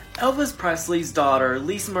Elvis Presley's daughter,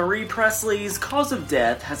 Lisa Marie Presley's cause of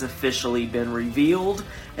death has officially been revealed,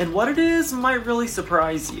 and what it is might really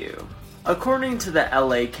surprise you. According to the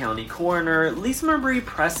LA County coroner, Lisa Marie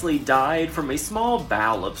Presley died from a small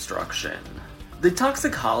bowel obstruction. The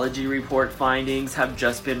toxicology report findings have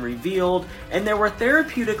just been revealed, and there were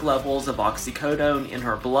therapeutic levels of oxycodone in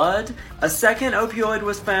her blood. A second opioid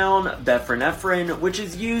was found, epinephrine, which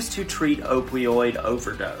is used to treat opioid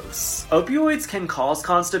overdose. Opioids can cause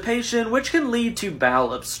constipation, which can lead to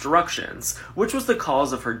bowel obstructions, which was the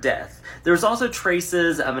cause of her death. There's also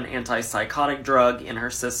traces of an antipsychotic drug in her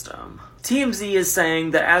system. TMZ is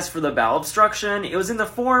saying that as for the bowel obstruction, it was in the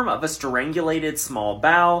form of a strangulated small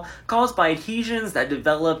bowel caused by adhesions that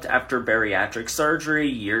developed after bariatric surgery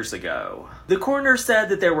years ago. The coroner said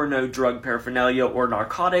that there were no drug paraphernalia or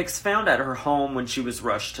narcotics found at her home when she was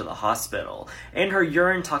rushed to the hospital, and her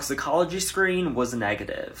urine toxicology screen was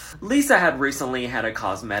negative. Lisa had recently had a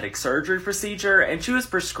cosmetic surgery procedure, and she was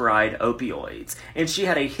prescribed opioids, and she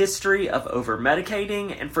had a history of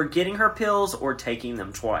over-medicating and forgetting her pills or taking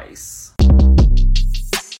them twice.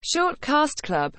 Short Cast Club